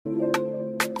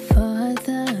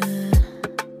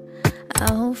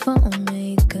Alpha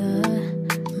Omega,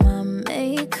 my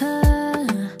maker.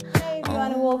 Hey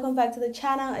everyone, and welcome back to the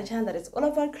channel, a channel that is all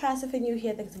about Christ. If you're new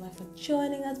here, thanks so much for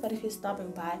joining us. But if you're stopping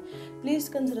by, please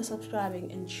consider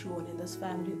subscribing and joining this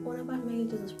family. All about me,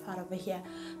 Jesus is part of it here.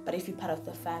 But if you're part of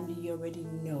the family, you already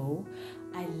know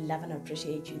I love and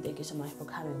appreciate you. Thank you so much for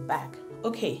coming back.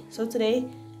 Okay, so today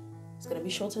it's gonna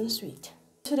be short and sweet.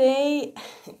 Today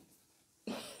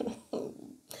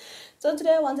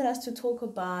I wanted us to talk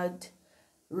about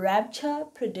rapture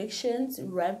predictions,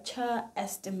 rapture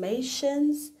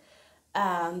estimations,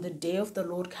 the day of the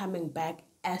Lord coming back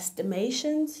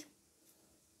estimations.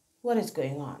 What is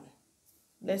going on?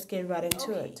 Let's get right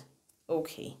into it.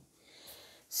 Okay.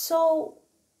 So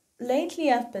lately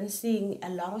I've been seeing a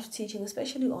lot of teaching,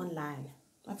 especially online.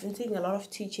 I've been seeing a lot of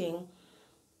teaching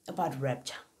about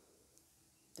rapture.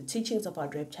 The teachings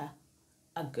about rapture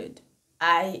are good.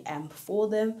 I am for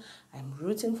them. I'm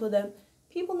rooting for them.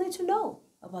 People need to know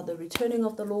about the returning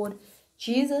of the Lord.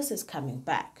 Jesus is coming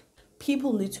back.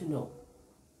 People need to know.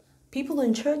 People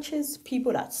in churches,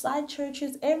 people outside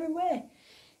churches, everywhere.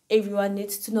 Everyone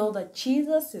needs to know that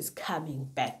Jesus is coming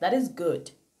back. That is good.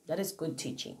 That is good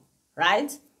teaching,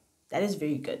 right? That is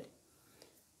very good.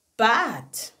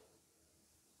 But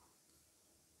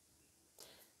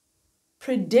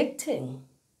predicting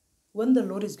when the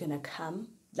Lord is going to come,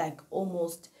 like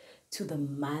almost to the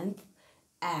month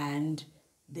and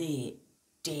the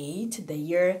date, the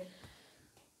year,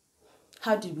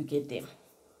 how did we get there?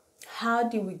 How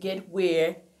did we get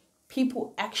where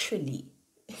people actually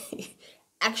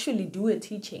do a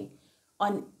teaching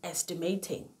on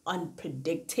estimating, on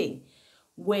predicting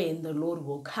when the Lord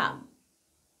will come,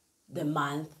 the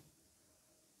month,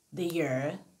 the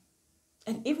year,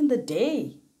 and even the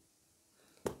day?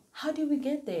 How did we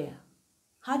get there?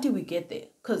 How did we get there?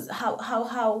 Because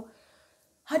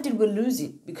how did we lose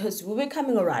it? Because we were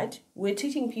coming all right. We're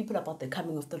teaching people about the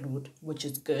coming of the Lord, which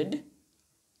is good.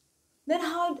 Then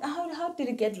how did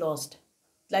it get lost?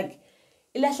 Like,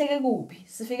 when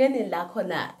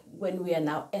we are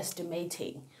now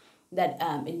estimating that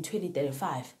in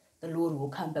 2035 the Lord will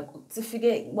come back.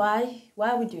 Why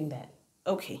are we doing that?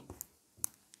 Okay.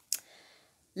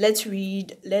 Let's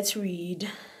read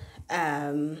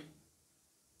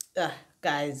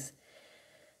guys.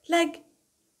 Like,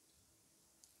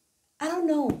 I don't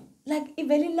know. Like,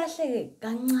 because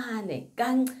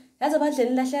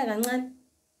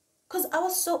I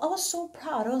was so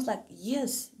proud. I was like,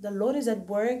 yes, the Lord is at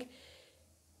work.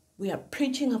 We are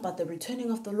preaching about the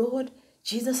returning of the Lord.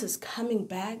 Jesus is coming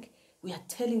back. We are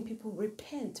telling people,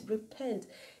 repent.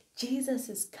 Jesus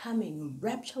is coming.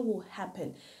 Rapture will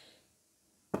happen.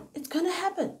 It's going to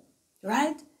happen,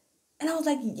 right? And I was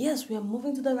like, yes, we are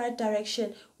moving to the right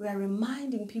direction. We are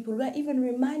reminding people, we are even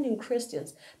reminding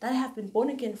Christians that have been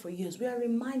born again for years. We are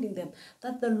reminding them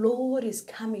that the Lord is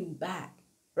coming back,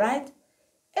 right?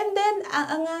 And then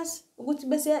angas ukuthi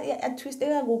bese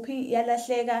yatwisteka kuphi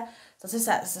yalahleka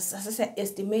sase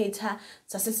estimate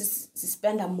sase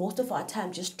spend most of our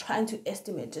time just trying to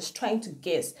estimate, just trying to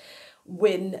guess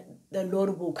when the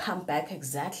Lord will come back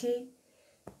exactly.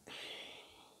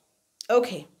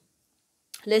 Okay,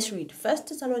 let's read 1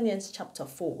 Thessalonians chapter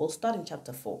 4. We'll start in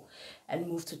chapter 4 and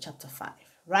move to chapter 5,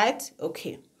 right?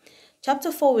 Okay,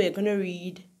 chapter 4, we're going to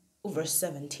read verse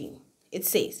 17. It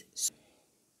says,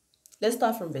 let's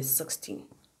start from verse 16.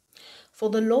 For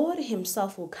the Lord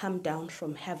himself will come down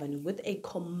from heaven with a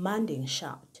commanding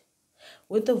shout,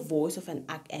 with the voice of an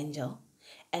archangel,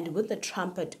 and with the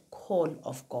trumpet call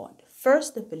of God.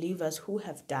 First, the believers who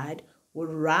have died will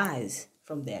rise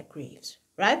from their graves,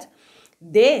 right?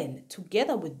 Then,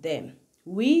 together with them,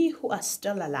 we who are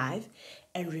still alive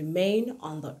and remain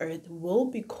on the earth will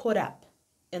be caught up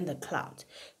in the clouds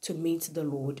to meet the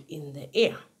Lord in the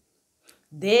air.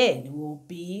 Then we'll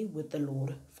be with the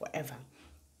Lord forever.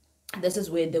 This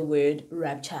is where the word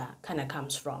rapture kind of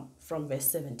comes from verse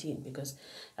 17, because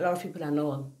a lot of people I know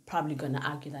are probably going to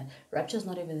argue that rapture is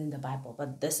not even in the Bible,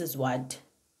 but this is what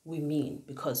we mean,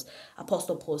 because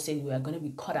Apostle Paul said we are going to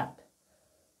be caught up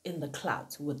in the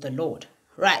clouds with the Lord,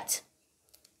 right?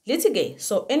 Litigate,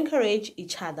 so encourage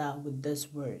each other with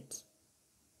these words.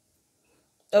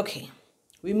 Okay,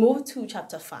 we move to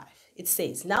chapter 5. It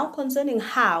says, now concerning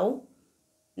how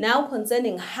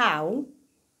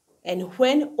and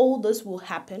when all this will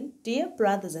happen, dear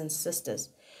brothers and sisters,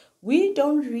 we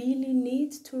don't really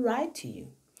need to write to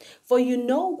you. For you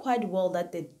know quite well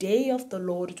that the day of the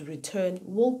Lord's return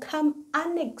will come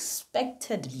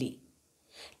unexpectedly,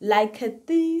 like a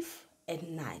thief at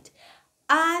night.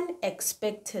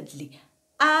 Unexpectedly.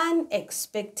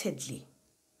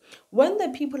 When the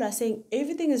people are saying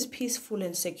everything is peaceful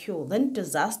and secure, then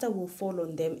disaster will fall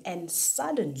on them, and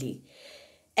suddenly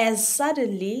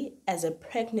as a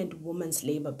pregnant woman's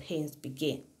labor pains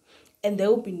begin, and there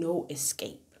will be no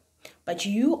escape. But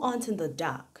you aren't in the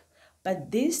dark.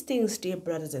 But these things, dear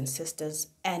brothers and sisters,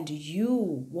 and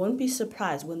you won't be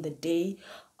surprised when the day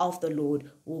of the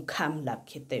Lord will come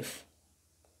like a thief.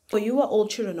 For you are all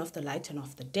children of the light and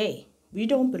of the day. We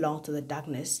don't belong to the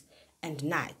darkness and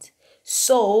night.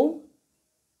 So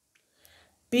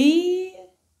be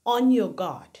on your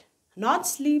guard, not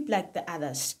sleep like the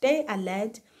others. Stay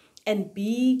alert and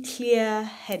be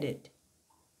clear-headed.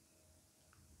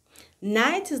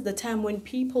 Night is the time when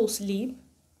people sleep,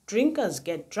 drinkers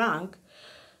get drunk,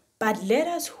 but let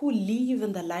us who live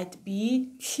in the light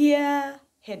be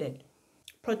clear-headed,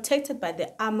 protected by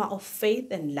the armor of faith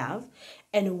and love,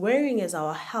 and wearing as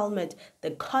our helmet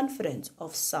the confidence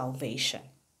of salvation.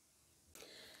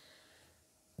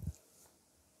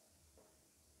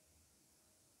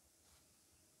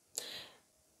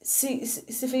 See,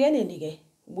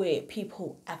 where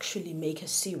people actually make a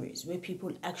series, where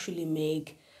people actually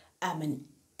make an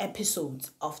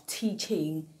episodes of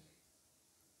teaching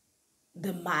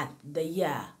the month, the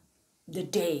year, the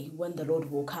day when the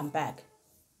Lord will come back.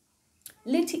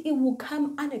 Later, it will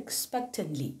come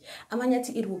unexpectedly.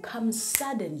 Amanyati, it will come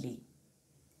suddenly.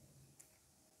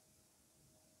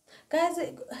 Guys,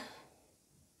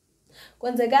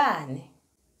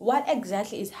 what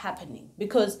exactly is happening?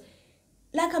 Because,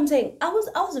 like I'm saying, I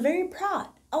was very proud.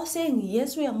 I was saying,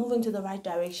 yes, we are moving to the right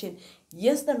direction.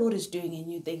 Yes, the Lord is doing a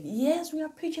new thing. Yes, we are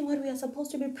preaching what we are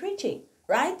supposed to be preaching,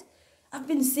 right? I've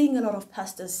been seeing a lot of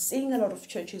pastors, seeing a lot of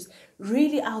churches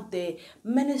really out there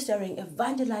ministering,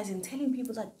 evangelizing, telling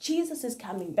people that Jesus is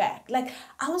coming back. Like,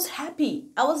 I was happy.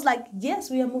 I was like, yes,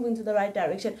 we are moving to the right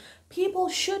direction. People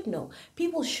should know.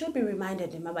 People should be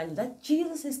reminded that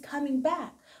Jesus is coming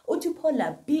back.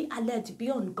 Utupola, be alert, be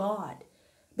on guard,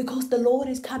 because the Lord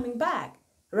is coming back,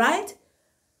 right?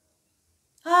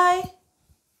 Hi.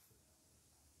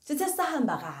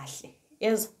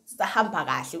 Yes,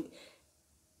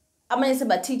 I'm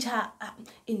a teacher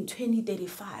in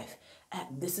 2035.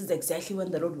 This is exactly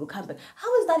when the Lord will come back.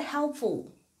 How is that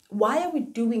helpful? Why are we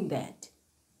doing that?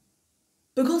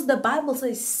 Because the Bible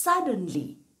says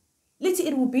suddenly.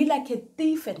 Literally, it will be like a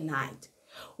thief at night.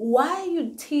 Why are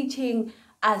you teaching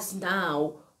us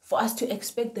now for us to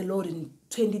expect the Lord in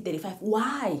 2035?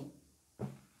 Why?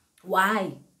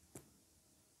 Why?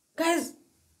 Guys,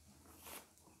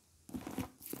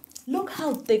 look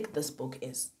how thick this book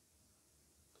is.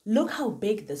 Look how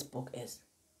big this book is.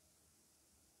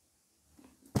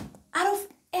 Out of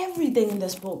everything in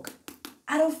this book,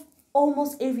 out of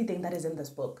almost everything that is in this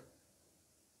book,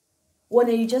 when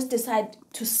you just decide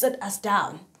to sit us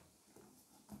down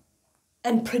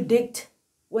and predict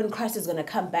when Christ is going to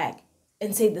come back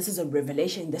and say this is a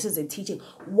revelation, this is a teaching,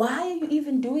 why are you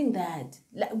even doing that?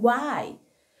 Like, why?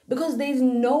 Because there is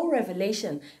no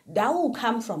revelation that will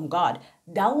come from God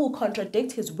that will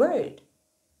contradict his word.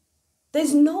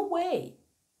 There's no way.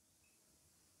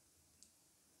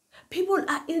 People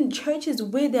are in churches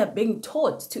where they're being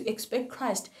taught to expect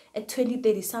Christ at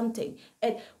 2030 something.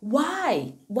 And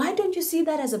why? Why don't you see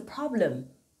that as a problem?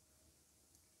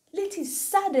 Little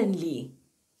suddenly,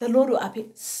 the Lord will appear,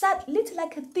 little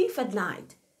like a thief at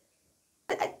night.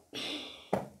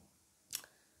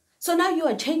 So now you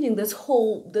are changing this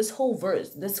whole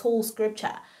verse, this whole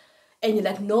scripture. And you're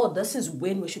like, no, this is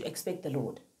when we should expect the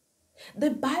Lord.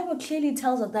 The Bible clearly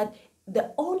tells us that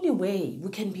the only way we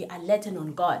can be alert and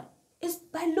on God is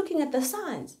by looking at the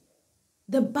signs.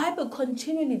 The Bible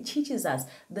continually teaches us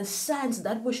the signs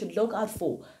that we should look out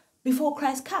for before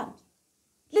Christ comes.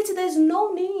 Literally, there's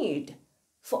no need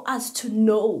for us to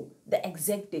know the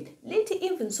exact date. Literally,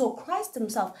 even so, Christ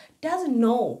himself doesn't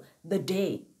know the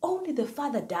day. Only the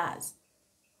Father does.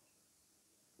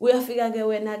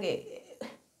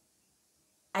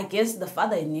 I guess the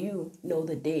Father and you know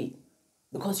the day,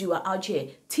 because you are out here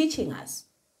teaching us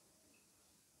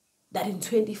that in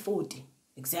 2040,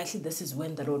 exactly this is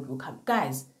when the Lord will come.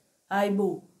 Guys,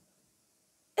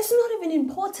 it's not even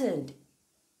important.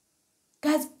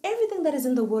 Guys, everything that is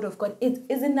in the Word of God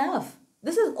is enough.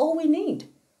 This is all we need.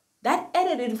 That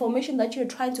added information that you're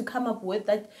trying to come up with,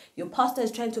 that your pastor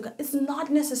is trying to, it's not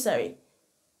necessary.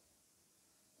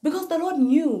 Because the Lord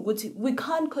knew we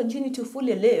can't continue to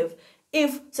fully live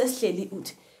if in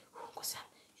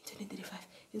 2035.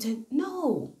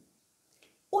 No.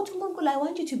 I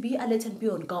want you to be alert and be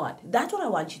on guard. That's what I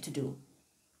want you to do.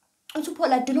 And so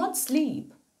Paul, do not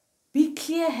sleep. Be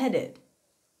clear-headed.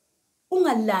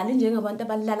 Nothing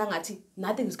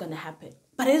is going to happen.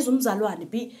 But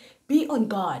be on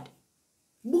guard.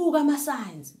 Buka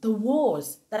ama-signs, the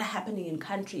wars that are happening in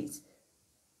countries,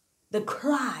 the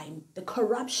crime, the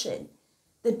corruption,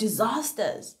 the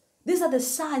disasters. These are the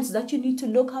signs that you need to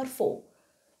look out for.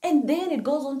 And then it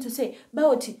goes on to say,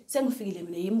 those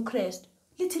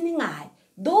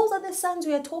are the signs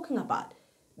we are talking about.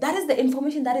 That is the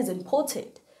information that is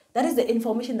important. That is the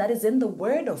information that is in the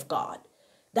Word of God,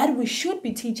 that we should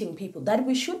be teaching people, that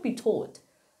we should be taught.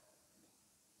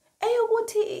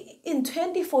 In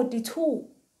 2042,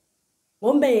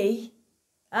 Bombay,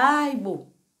 Aibo,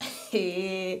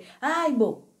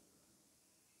 Aibo.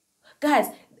 Guys,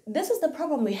 this is the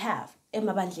problem we have in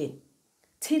Mabandleni.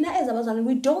 Tina as abazali,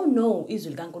 we don't know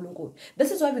izwi likaNkulunkulu.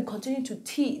 This is why we continue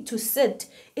to sit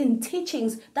in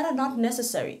teachings that are not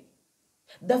necessary.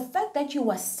 The fact that you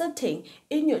are sitting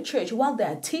in your church while they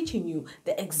are teaching you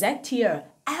the exact year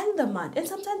and the month, and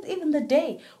sometimes even the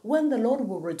day when the Lord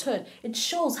will return, it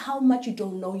shows how much you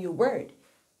don't know your word.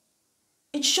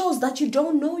 It shows that you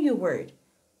don't know your word.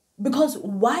 Because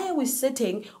why are we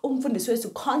sitting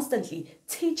constantly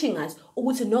teaching us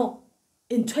to know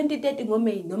in 2030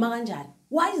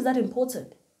 why is that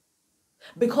important?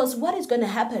 Because what is going to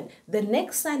happen? The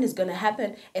next sign is going to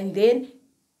happen, and then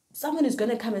someone is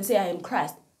going to come and say, I am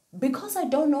Christ. Because I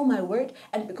don't know my word,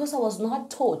 and because I was not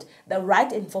taught the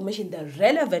right information, the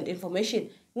relevant information,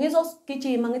 there's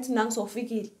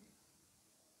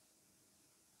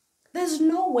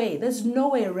no way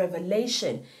a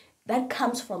revelation that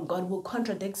comes from God will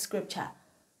contradict scripture.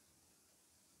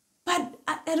 But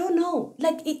I don't know.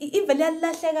 Like,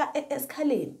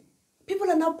 people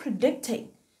are now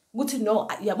predicting. Good to know.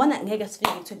 Yabana ngeke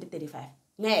sifike in 2035.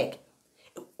 Ngeke.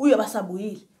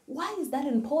 Uyabasabuyile. Why is that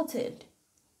important?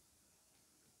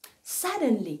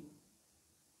 Suddenly,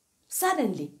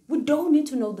 we don't need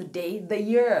to know the day, the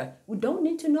year. We don't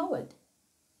need to know it.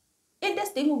 And this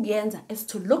thing is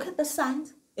to look at the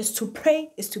signs, is to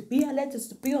pray, is to be alert, is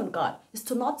to be on guard, is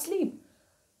to not sleep.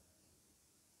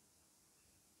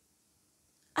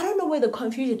 I don't know where the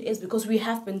confusion is, because we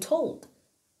have been told.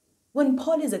 When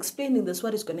Paul is explaining this,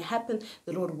 what is going to happen,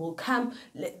 the Lord will come,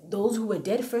 those who were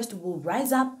dead first will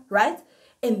rise up, right?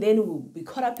 And then we'll be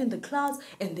caught up in the clouds,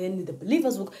 and then the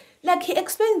believers will... Like, he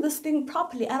explained this thing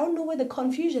properly. I don't know where the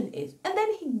confusion is. And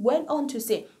then he went on to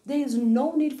say, there is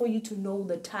no need for you to know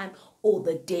the time or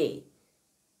the day,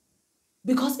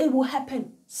 because it will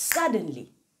happen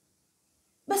suddenly.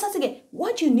 But again,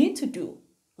 what you need to do,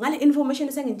 information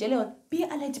is saying, be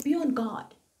alert, be on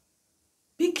guard,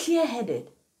 be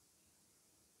clear-headed.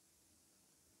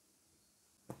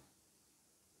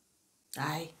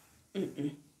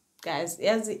 Guys,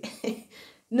 yes,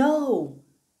 no.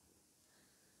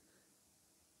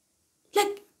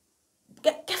 Like,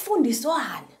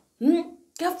 kuyafundiswana.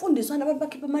 Kuyafundiswana abantu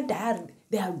bakhipha amadari.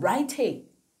 They are writing.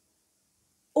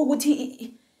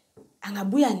 Ukuthi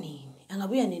angabuya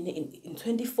nini in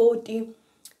 2040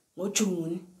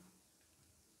 ngoJune.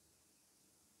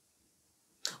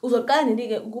 Uzoqala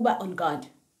nini-ke ukuba on guard?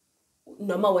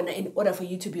 Noma wena, in order for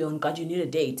you to be on guard, you need a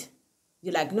date.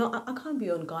 You're like, no, I can't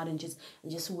be on guard and just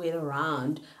wait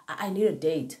around. I need a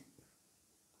date.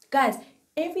 Guys,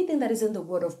 everything that is in the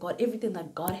Word of God, everything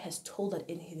that God has told us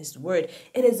in His Word,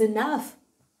 it is enough.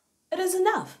 It is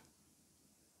enough.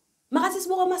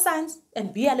 Signs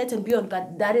and be alert and be on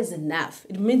guard. That is enough.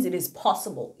 It means it is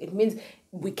possible. It means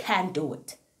we can do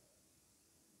it.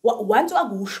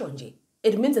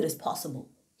 It means it is possible.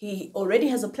 He already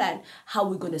has a plan how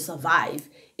we're going to survive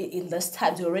in this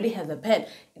time. He already has a plan.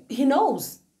 He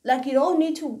knows. Like, you don't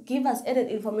need to give us added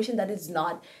information that is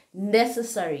not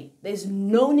necessary. There's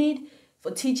no need for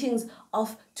teachings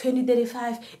of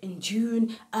 2035 in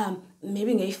June,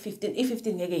 maybe in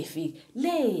 15,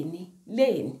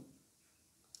 lane.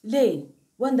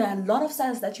 When there are a lot of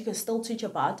science that you can still teach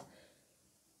about,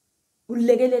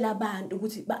 babe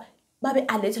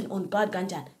alert and on guard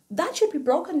ganjan. That should be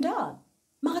broken down.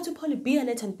 Be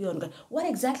alert and be on guard. What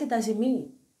exactly does it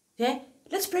mean? Yeah?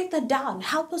 Let's break that down.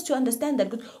 Help us to understand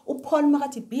that. Paul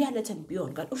magati be alert and be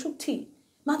on guard. Ushukti.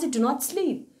 Magati do not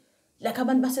sleep. Like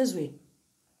abantu basezweni.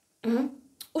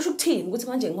 Ushukti ukuthi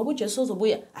manje ngoba uJesu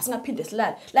uzobuya asingaphinde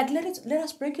silale. Like, let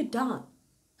us break it down.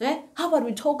 Eh? How about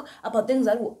we talk about things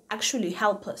that will actually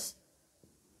help us?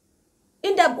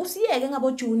 Indaba usiyeke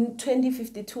ngabo June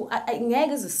 2052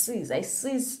 ngeke zisize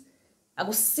ayisize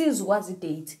akusizi ukwazi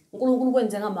date uNkulunkulu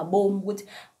kwenze ngamabomu ukuthi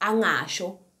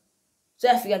angasho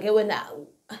siyafika ke wena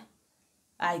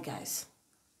ayi guys.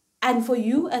 And for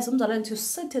you as umzalwane to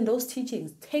sit in those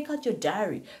teachings, take out your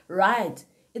diary, write.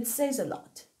 It says a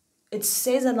lot. It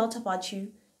says a lot about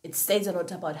you. It says a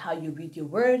lot about how you read your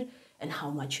word and how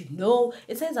much you know.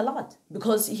 It says a lot,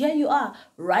 because here you are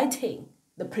writing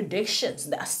the predictions,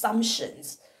 the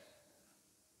assumptions.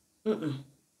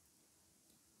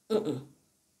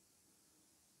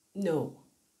 No.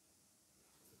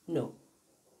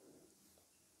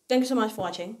 Thank you so much for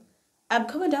watching.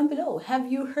 Comment down below.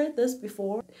 Have you heard this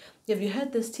before? Have you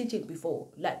heard this teaching before?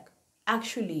 Like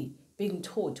actually being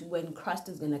taught when Christ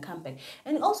is gonna come back.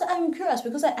 And also I'm curious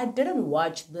because I didn't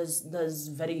watch those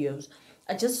videos.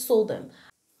 I just saw them.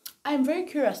 I'm very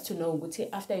curious to know,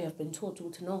 after you have been taught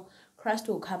to know Christ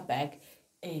will come back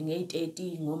in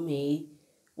 8:18 or May,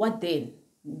 what then?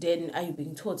 Then are you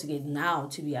being taught again now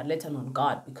to be a letter on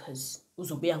God because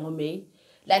Uzobiang May?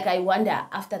 Like I wonder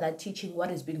after that teaching what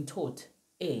is being taught.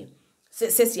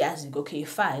 Says yes, okay,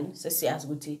 fine. Says yes,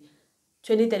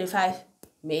 2035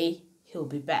 May he'll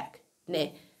be back.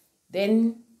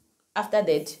 Then after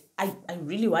that, I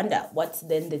really wonder what's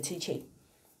then the teaching.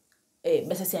 Like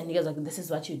this is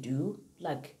what you do,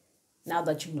 like now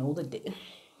that you know the day.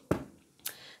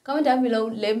 Comment down below,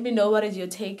 let me know what is your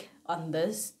take on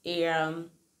this.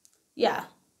 Yeah,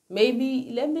 maybe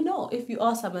let me know if you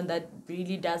are someone that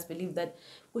really does believe that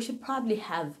we should probably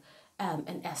have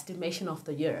an estimation of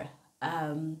the year.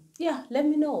 Yeah, let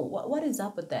me know what is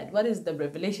up with that. What is the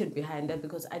revelation behind that?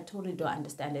 Because I totally don't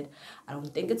understand it. I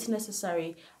don't think it's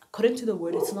necessary. According to the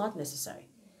word, it's not necessary.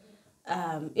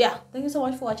 Yeah, thank you so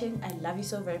much for watching. I love you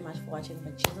so very much for watching,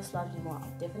 but Jesus loves you more.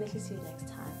 I'll definitely see you next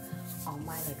time on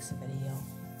my next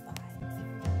video.